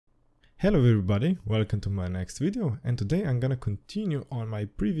Hello everybody, welcome to my next video, and today I'm gonna continue on my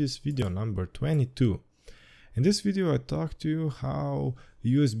previous video number 22. In this video I talked to you how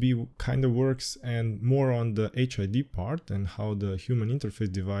USB kind of works and more on the HID part and how the human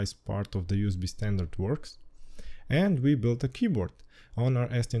interface device part of the USB standard works. And we built a keyboard on our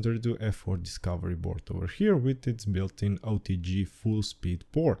STM32F4 Discovery board over here with its built-in OTG full speed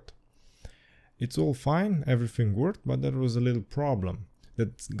port. It's all fine, everything worked, but there was a little problem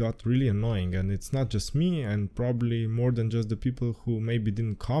that got really annoying, and it's not just me and probably more than just the people who maybe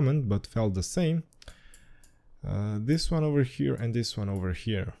didn't comment but felt the same. This one over here and this one over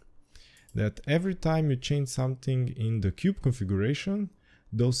here, that every time you change something in the cube configuration,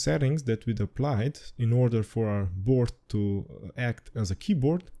 those settings that we'd applied in order for our board to act as a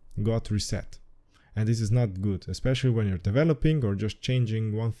keyboard got reset. And this is not good, especially when you're developing or just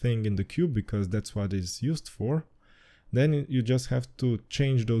changing one thing in the cube, because that's what it's used for. Then you just have to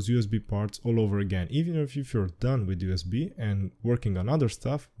change those USB parts all over again. Even if you're done with USB and working on other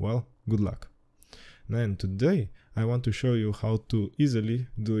stuff, well, good luck. And today I want to show you how to easily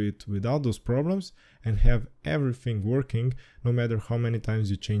do it without those problems and have everything working no matter how many times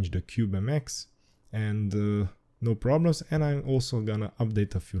you change the cube MX, and no problems. And I'm also gonna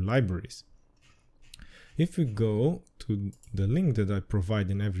update a few libraries. If we go to the link that I provide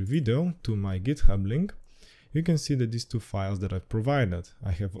in every video, to my GitHub link, you can see that these two files that I've provided,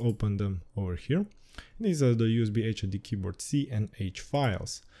 I have opened them over here. These are the USB HID keyboard C and H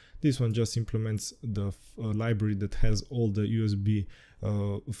files. This one just implements the library that has all the USB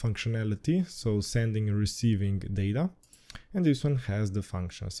functionality, so sending and receiving data. And this one has the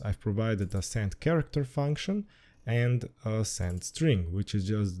functions. I've provided a send character function and a send string, which is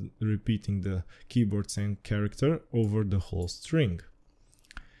just repeating the keyboard send character over the whole string.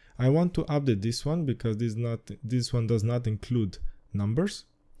 I want to update this one because this one does not include numbers,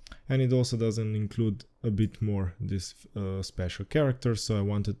 and it also doesn't include a bit more this special character, so I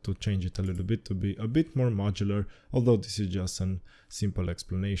wanted to change it a little bit to be a bit more modular, although this is just a simple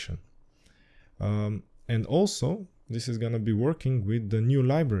explanation. And also this is gonna be working with the new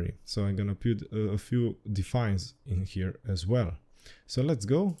library, so I'm gonna put a few defines in here as well. So let's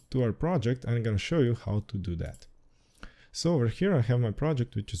go to our project and I'm gonna show you how to do that. So over here I have my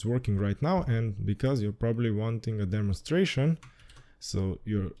project which is working right now, and because you're probably wanting a demonstration so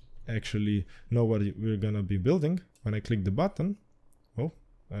you actually know what we're gonna be building, when I click the button, oh,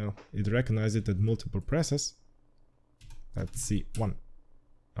 well, it recognizes it at multiple presses. Let's see, one.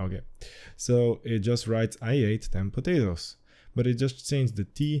 Okay, so it just writes I ate 10 potatoes, but it just changed the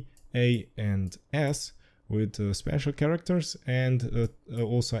T, A and S with special characters, and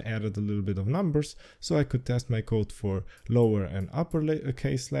also added a little bit of numbers so I could test my code for lower and upper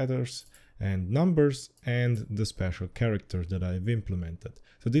case letters and numbers and the special characters that I've implemented.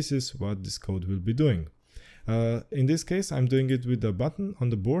 So this is what this code will be doing. In this case I'm doing it with a button on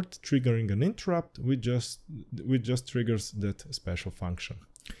the board triggering an interrupt, which just triggers that special function.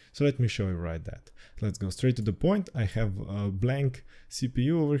 So let me show you right that. Let's go straight to the point. I have a blank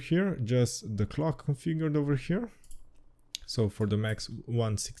CPU over here, just the clock configured over here. So for the max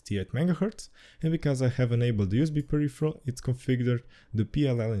 168 MHz, and because I have enabled the USB peripheral, it's configured the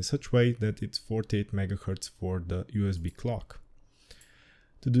PLL in such way that it's 48 MHz for the USB clock.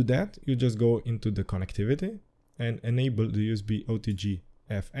 To do that, you just go into the connectivity and enable the USB OTG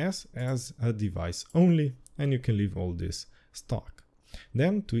FS as a device only, and you can leave all this stock.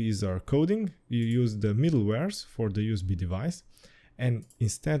 Then to ease our coding, you use the middlewares for the USB device, and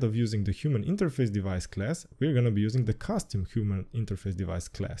instead of using the human interface device class, we're going to be using the custom human interface device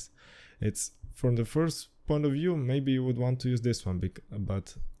class. It's from the first point of view, maybe you would want to use this one,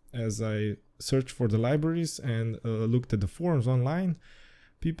 but as I searched for the libraries and looked at the forums online,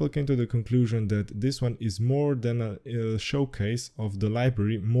 people came to the conclusion that this one is more than a showcase of the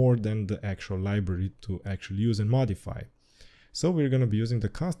library, more than the actual library to actually use and modify. So we're going to be using the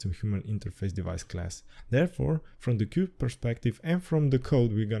custom human interface device class. Therefore, from the cube perspective and from the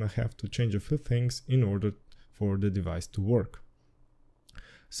code, we're going to have to change a few things in order for the device to work.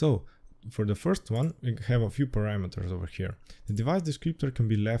 So for the first one, we have a few parameters over here. The device descriptor can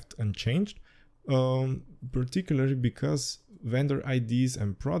be left unchanged, particularly because vendor IDs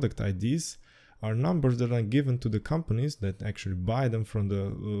and product IDs are numbers that are given to the companies that actually buy them from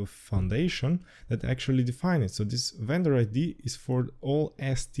the foundation that actually define it. So this vendor ID is for all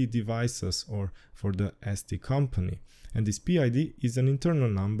ST devices or for the ST company. And this PID is an internal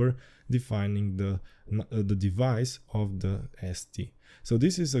number defining the device of the ST. So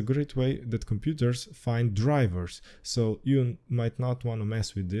this is a great way that computers find drivers. So you might not want to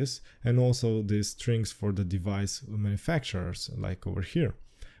mess with this, and also the strings for the device manufacturers like over here.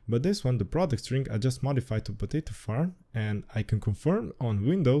 But this one, the product string, I just modified to potato farm, and I can confirm on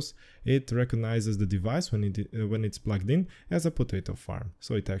Windows it recognizes the device when it's plugged in as a potato farm,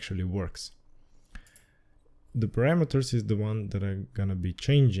 so it actually works. The parameters is the one that I'm gonna be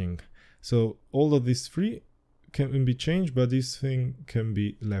changing. So all of these three can be changed, but this thing can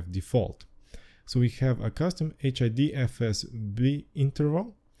be left default. So we have a custom HID FSB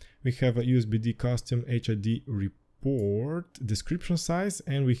interval. We have a USBD custom HID report description size,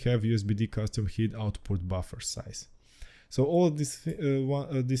 and we have USBD custom HID output buffer size. So all of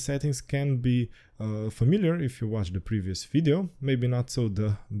these settings can be familiar if you watch the previous video, maybe not so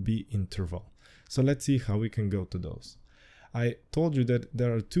the B interval. So let's see how we can go to those. I told you that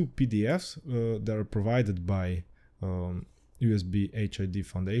there are two PDFs that are provided by USB HID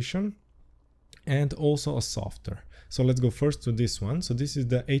Foundation and also a software. So let's go first to this one. So this is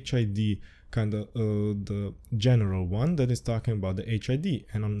the HID kind of the general one that is talking about the HID,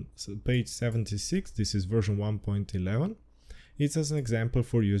 and on page 76 this is version 1.11. It's as an example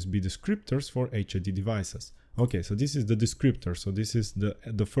for USB descriptors for HID devices. Okay, so this is the descriptor. So this is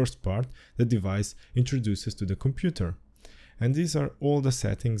the first part the device introduces to the computer. And these are all the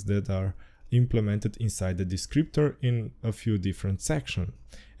settings that are implemented inside the descriptor in a few different sections.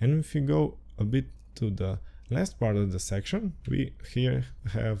 And if you go a bit to the last part of the section, we here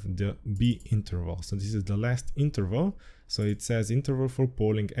have the B interval. So this is the last interval. So it says interval for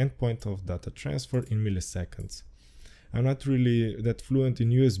polling endpoint of data transfer in milliseconds. I'm not really that fluent in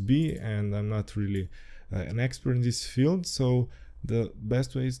USB, and I'm not really an expert in this field. So the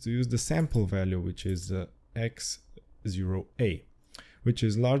best way is to use the sample value, which is X0A, which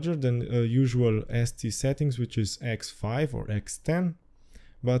is larger than usual ST settings, which is X5 or X10,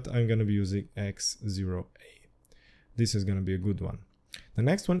 but I'm going to be using X0A. This is going to be a good one. The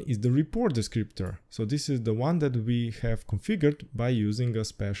next one is the report descriptor. So this is the one that we have configured by using a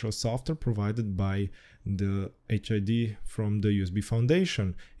special software provided by the HID from the USB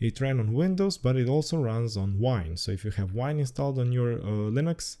Foundation. It ran on Windows, but it also runs on Wine. So if you have Wine installed on your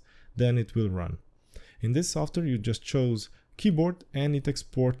Linux, then it will run. In this software, you just chose keyboard, and it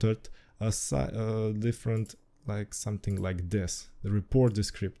exported a different, like something like this, the report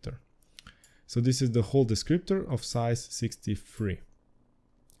descriptor. So this is the whole descriptor of size 63.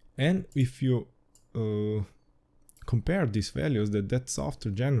 And if you compare these values that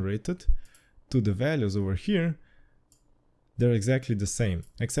software generated to the values over here, they're exactly the same,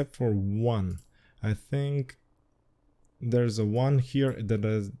 except for one. I think there's a one here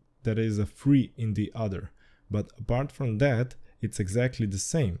that is a 3 in the other. But apart from that, it's exactly the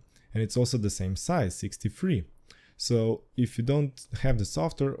same. And it's also the same size, 63. So if you don't have the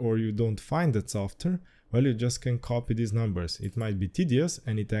software, or you don't find that software, well, you just can copy these numbers. It might be tedious,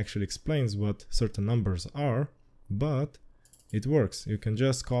 and it actually explains what certain numbers are, but it works. You can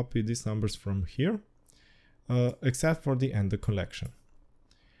just copy these numbers from here, except for the end collection.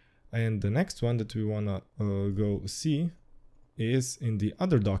 And the next one that we want to go see is in the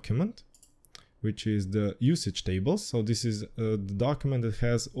other document, which is the usage tables. So this is the document that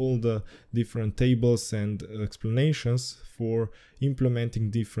has all the different tables and explanations for implementing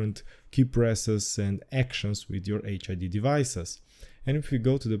different key presses and actions with your HID devices. And if we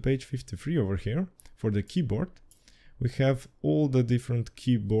go to the page 53 over here for the keyboard, we have all the different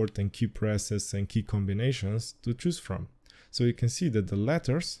keyboard and key presses and key combinations to choose from. So you can see that the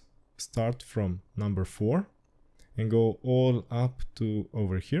letters start from number 4 and go all up to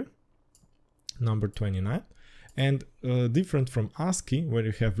over here, number 29, and different from ASCII, where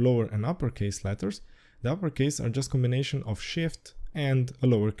you have lower and uppercase letters. The uppercase are just combination of shift and a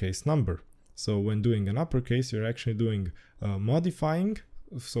lowercase number. So when doing an uppercase, you're actually doing modifying,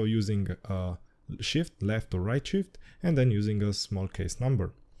 so using shift, left or right shift, and then using a small case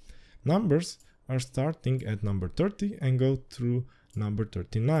number. Numbers are starting at number 30 and go through number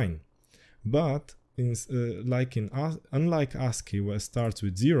 39. But unlike ASCII, where it starts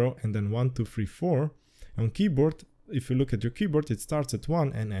with 0 and then 1, 2, 3, 4, on keyboard, if you look at your keyboard, it starts at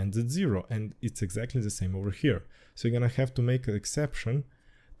 1 and ends at 0, and it's exactly the same over here. So you're gonna have to make an exception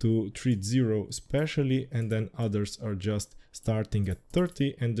to treat 0 specially, and then others are just starting at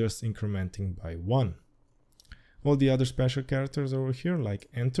 30 and just incrementing by 1. All the other special characters over here, like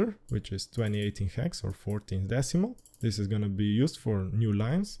enter, which is 28 in hex or 14 decimal, this is gonna be used for new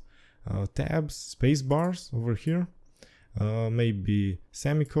lines. Tabs, space bars over here, maybe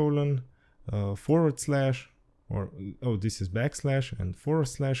semicolon, forward slash, or this is backslash, and forward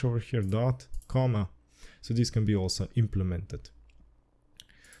slash over here, dot, comma. So this can be also implemented.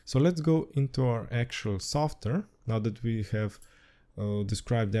 So let's go into our actual software now that we have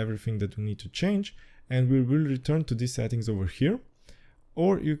described everything that we need to change, and we will return to these settings over here.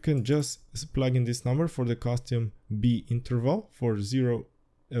 or you can just plug in this number for the custom B interval for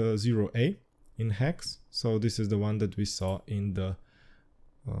 0A in hex. So this is the one that we saw in the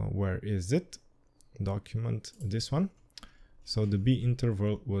where is it document, this one. So the B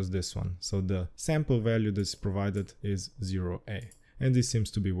interval was this one. So the sample value that's provided is 0A, and this seems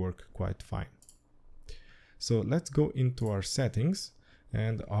to be work quite fine. So let's go into our settings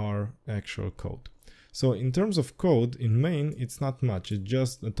and our actual code. So in terms of code in main, it's not much. It's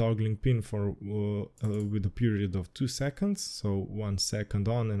just a toggling pin for with a period of 2 seconds. So 1 second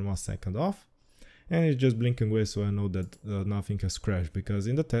on and 1 second off. And it's just blinking away, so I know that nothing has crashed, because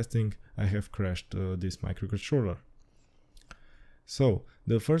in the testing I have crashed this microcontroller. So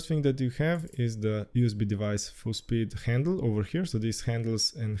the first thing that you have is the USB device full speed handle over here. So this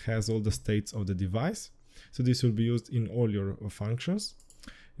handles and has all the states of the device. So this will be used in all your functions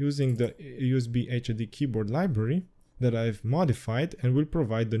using the USB HID keyboard library that I've modified, and will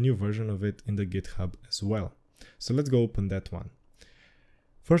provide the new version of it in the GitHub as well. So let's go open that one.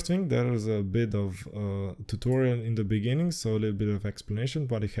 First thing, there is a bit of tutorial in the beginning, so a little bit of explanation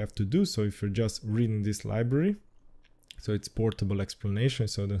what you have to do. So if you're just reading this library, so it's portable explanation,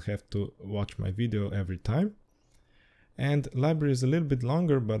 so you don't have to watch my video every time. And library is a little bit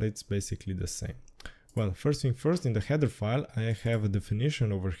longer, but it's basically the same. Well, first thing first, in the header file, I have a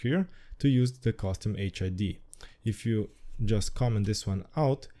definition over here to use the custom HID. If you just comment this one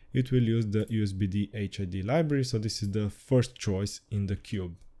out, it will use the USB-D HID library, so this is the first choice in the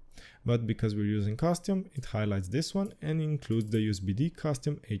cube. But because we're using custom, it highlights this one and includes the USB-D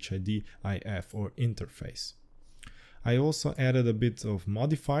custom HID IF or interface. I also added a bit of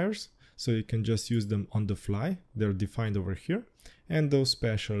modifiers, so you can just use them on the fly. They're defined over here, and those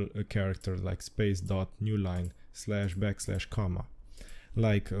special characters like space, dot, new line, slash, backslash, comma,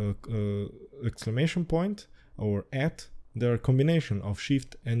 like exclamation point or at. They're a combination of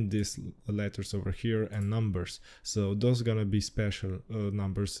shift and these letters over here and numbers. So those are gonna be special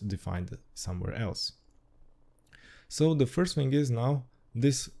numbers defined somewhere else. So the first thing is now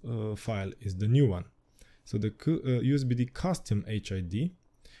this file is the new one. So the USB-D custom HID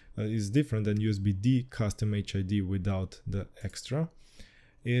is different than USB-D custom HID without the extra.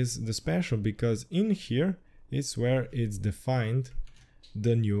 Is the special because in here is where it's defined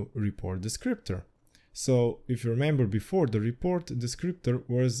the new report descriptor. So if you remember before, the report descriptor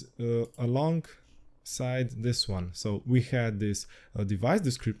was alongside this one. So we had this device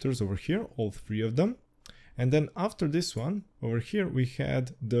descriptors over here, all 3 of them. And then after this one over here, we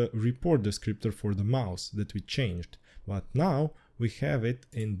had the report descriptor for the mouse that we changed. But now we have it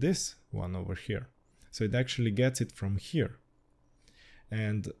in this one over here. So it actually gets it from here.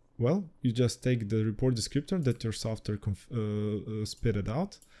 And well, you just take the report descriptor that your software spit it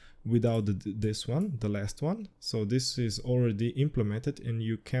out without this one, the last one. So this is already implemented and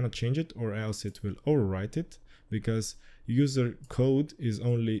you cannot change it, or else it will overwrite it, because user code is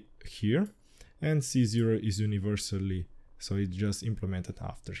only here and C0 is universally, so it's just implemented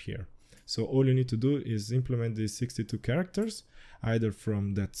after here. So all you need to do is implement these 62 characters either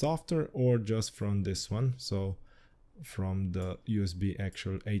from that software or just from this one, so from the USB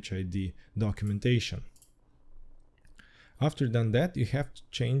actual HID documentation. After done that, you have to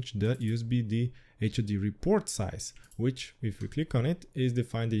change the USB-D HID report size, which if we click on it is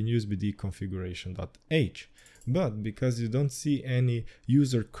defined in USB-D configuration.h. But because you don't see any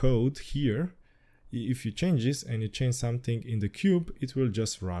user code here, if you change this and you change something in the cube, it will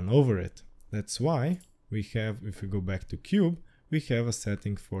just run over it. That's why we have, if we go back to cube, we have a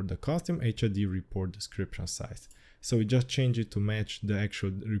setting for the custom HID report description size. So we just change it to match the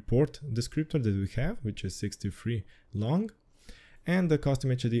actual report descriptor that we have, which is 63 long. And the custom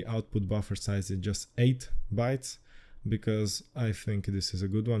HID output buffer size is just 8 bytes, because I think this is a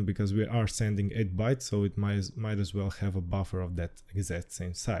good one, because we are sending 8 bytes, so it might as well have a buffer of that exact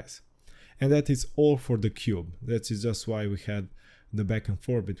same size. And that is all for the cube. That is just why we had the back and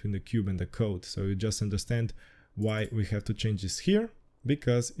forth between the cube and the code. So you just understand why we have to change this here,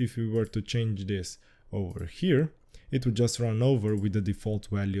 because if we were to change this over here, it would just run over with the default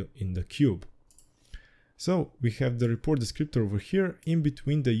value in the cube. So we have the report descriptor over here. In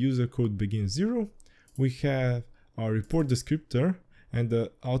between the user code begins 0, we have our report descriptor and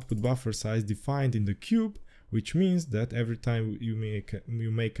the output buffer size defined in the cube, which means that every time you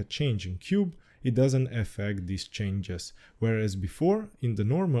make a change in cube, it doesn't affect these changes. Whereas before, in the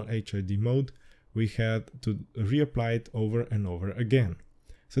normal HID mode, we had to reapply it over and over again.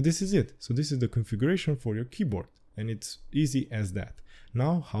 So this is it. So this is the configuration for your keyboard, and it's easy as that.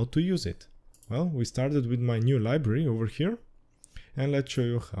 Now, how to use it? Well, we started with my new library over here, and let's show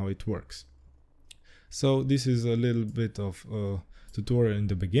you how it works. So this is a little bit of tutorial in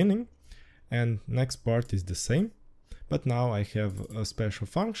the beginning, and next part is the same. But now I have a special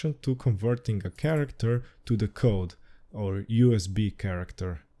function to converting a character to the code, or USB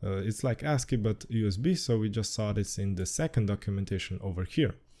character. It's like ASCII but USB, so we just saw this in the second documentation over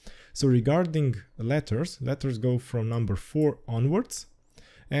here. So regarding letters go from number 4 onwards,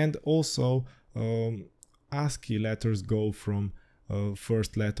 and also ASCII letters go from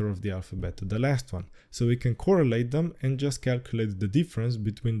first letter of the alphabet to the last one. So we can correlate them and just calculate the difference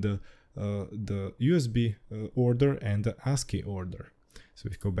between the USB order and the ASCII order. So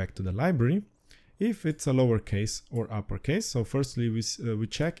we go back to the library. If it's a lowercase or uppercase, so firstly we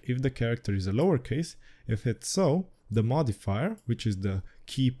check if the character is a lowercase. If it's so, the modifier, which is the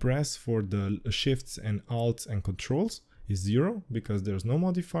key press for the shifts and alts and controls, is 0 because there's no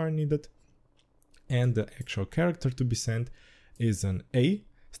modifier needed. And the actual character to be sent is an A,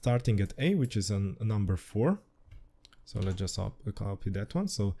 starting at A, which is a number 4. So let's just copy that one.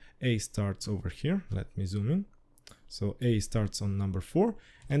 So A starts over here. Let me zoom in. So A starts on number 4,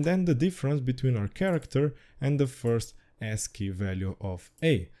 and then the difference between our character and the first ASCII value of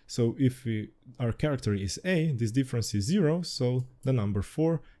A. So if our character is A, this difference is 0, so the number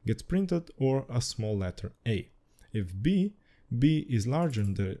 4 gets printed, or a small letter A. If B is larger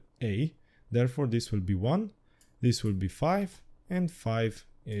than A, therefore this will be 1, this will be 5, and 5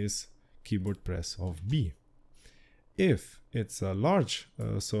 is keyboard press of B. If it's a large,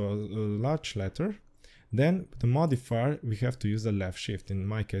 large letter, then the modifier, we have to use the left shift. In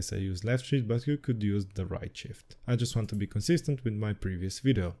my case I use left shift, but you could use the right shift. I just want to be consistent with my previous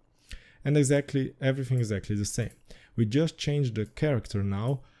video. And everything exactly the same. We just change the character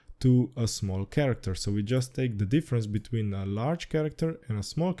now to a small character. So we just take the difference between a large character and a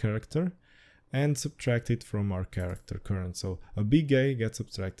small character and subtract it from our character current. So a big A gets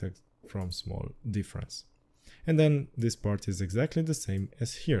subtracted from small difference. And then this part is exactly the same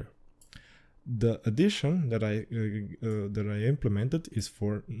as here. The addition that I implemented is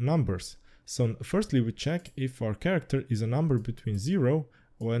for numbers. So firstly we check if our character is a number between 0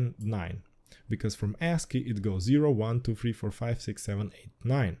 and 9, because from ASCII it goes 0, 1, 2, 3, 4, 5, 6, 7, 8,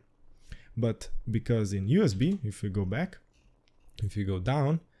 9. But because in USB, if we go back, if you go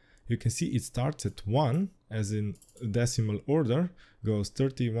down, you can see it starts at 1, as in decimal order, goes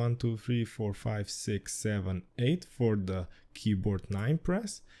 30, 1, 2, 3, 4, 5, 6, 7, 8 for the keyboard 9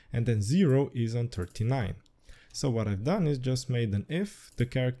 press, and then 0 is on 39. So what I've done is just made an if the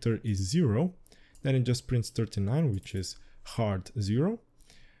character is 0, then it just prints 39, which is hard 0,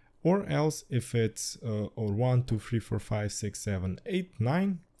 or else if it's or 1, 2, 3, 4, 5, 6, 7, 8,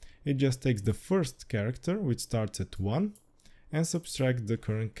 9, it just takes the first character, which starts at 1, and subtract the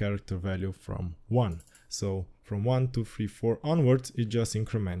current character value from 1. So from 1, 2, 3, 4 onwards, it's just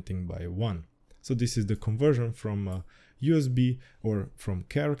incrementing by 1. So this is the conversion from a USB or from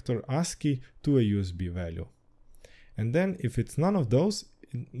character ASCII to a USB value. And then if it's none of those,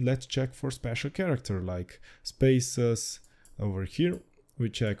 let's check for special character like spaces. Over here we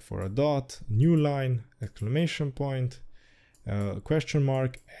check for a dot, new line, exclamation point, question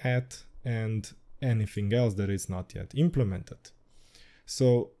mark, at, and anything else that is not yet implemented.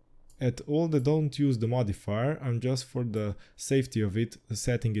 So at all that don't use the modifier, I'm just for the safety of it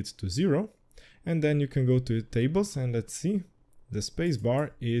setting it to 0. And then you can go to tables and let's see, the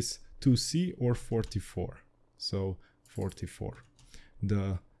spacebar is 2C or 44. So 44.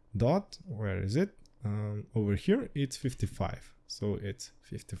 The dot, where is it? Over here it's 55. So it's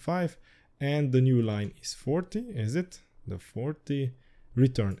 55, and the new line is 40. Is it? The 40,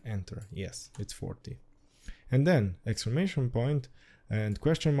 return enter. Yes, it's 40. And then exclamation point and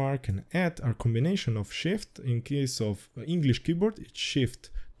question mark and at are combination of shift. In case of English keyboard, it's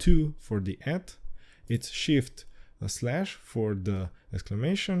shift 2 for the at, it's shift slash for the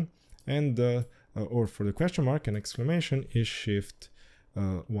exclamation, and or for the question mark and exclamation is shift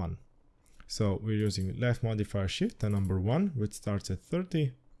 1. So we're using left modifier shift and number 1, which starts at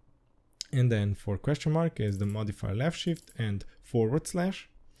 30. And then for question mark is the modifier left shift and forward slash.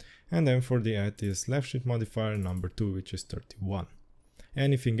 And then for the at is left shift modifier number 2, which is 31.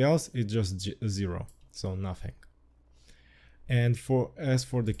 Anything else is just 0, so nothing. And as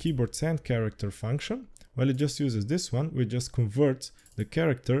for the keyboard send character function, well, it just uses this one. We just converts the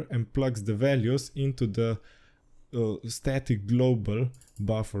character and plugs the values into the static global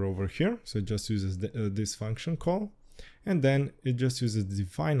buffer over here. So it just uses this function call, and then it just uses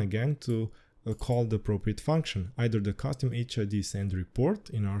define again to call the appropriate function, either the custom HID send report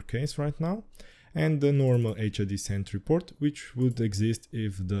in our case right now, and the normal HID send report, which would exist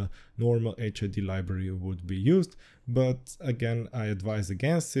if the normal HID library would be used. But again, I advise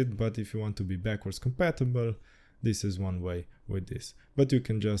against it. But if you want to be backwards compatible, This is one way with this, but you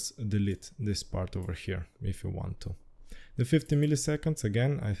can just delete this part over here if you want to. The 50 milliseconds,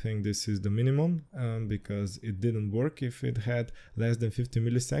 again, I think this is the minimum because it didn't work if it had less than 50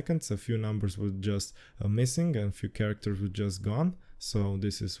 milliseconds. A few numbers were just missing and a few characters were just gone. So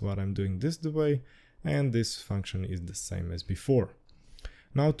this is what I'm doing this way, and this function is the same as before.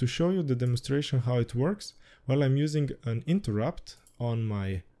 Now to show you the demonstration how it works, well, I'm using an interrupt on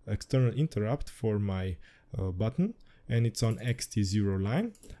my external interrupt for my button, and it's on xt0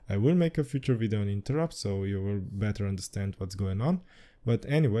 line. I will make a future video on interrupt so you will better understand what's going on. But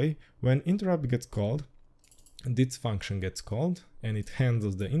anyway, when interrupt gets called, this function gets called and it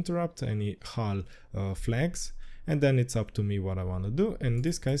handles the interrupt, any HAL flags, and then it's up to me what I want to do. And in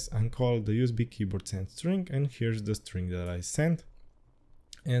this case, I'm called the USB keyboard send string, and here's the string that I sent.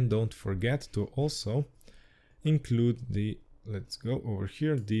 And don't forget to also include the, let's go over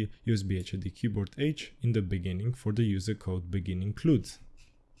here, the USB HID keyboard H in the beginning for the user code begin includes.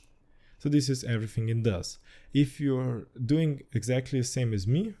 So this is everything it does. If you're doing exactly the same as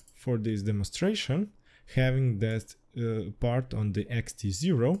me for this demonstration, having that part on the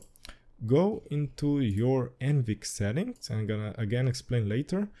xt0, go into your NVIC settings. I'm gonna again explain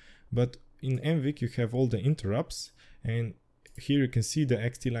later, but in NVIC you have all the interrupts, and here you can see the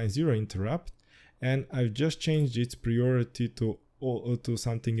xt line 0 interrupt, and I've just changed its priority to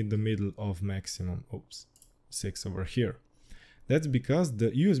something in the middle of maximum. Oops, 6 over here. That's because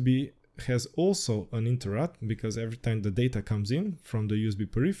the USB has also an interrupt, because every time the data comes in from the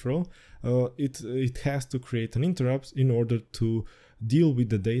USB peripheral, it has to create an interrupt in order to deal with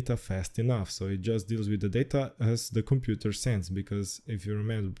the data fast enough. So it just deals with the data as the computer sends, because if you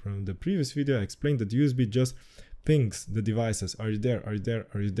remember from the previous video, I explained that USB just pings the devices, are you there, are you there,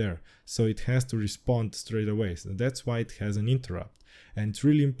 are you there? So it has to respond straight away. So that's why it has an interrupt. And it's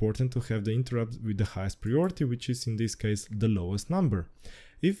really important to have the interrupt with the highest priority, which is in this case the lowest number.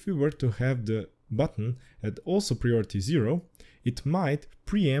 If we were to have the button at also priority 0, it might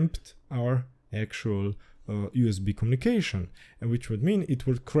preempt our actual USB communication, and which would mean it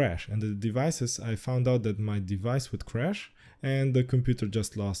would crash. And the devices, I found out that my device would crash and the computer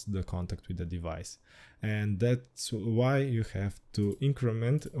just lost the contact with the device. And that's why you have to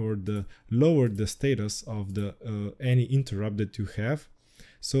increment or lower the status of the any interrupt that you have,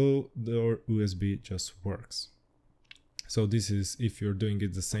 so the USB just works. So this is if you're doing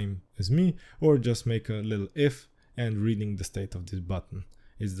it the same as me, or just make a little if and reading the state of this button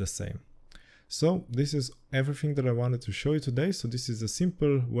is the same. So this is everything that I wanted to show you today. So this is a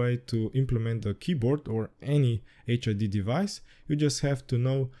simple way to implement the keyboard or any HID device. You just have to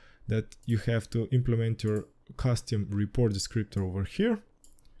know that you have to implement your custom report descriptor over here,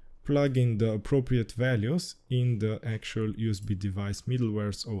 plug in the appropriate values in the actual USB device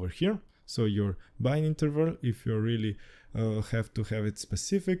middlewares over here. So your bind interval, if you really have to have it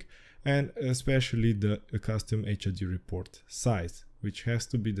specific, and especially the custom HID report size, which has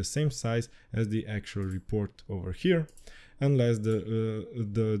to be the same size as the actual report over here, unless the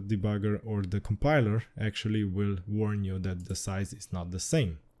debugger or the compiler actually will warn you that the size is not the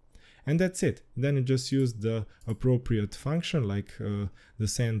same. And that's it. Then you just use the appropriate function like the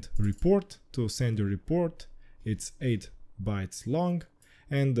send report to send your report. It's 8 bytes long,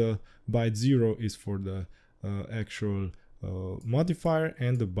 and the byte 0 is for the actual modifier,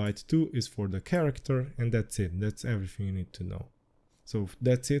 and the byte 2 is for the character, and that's it. That's everything you need to know. So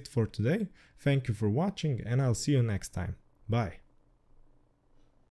that's it for today. Thank you for watching, and I'll see you next time. Bye.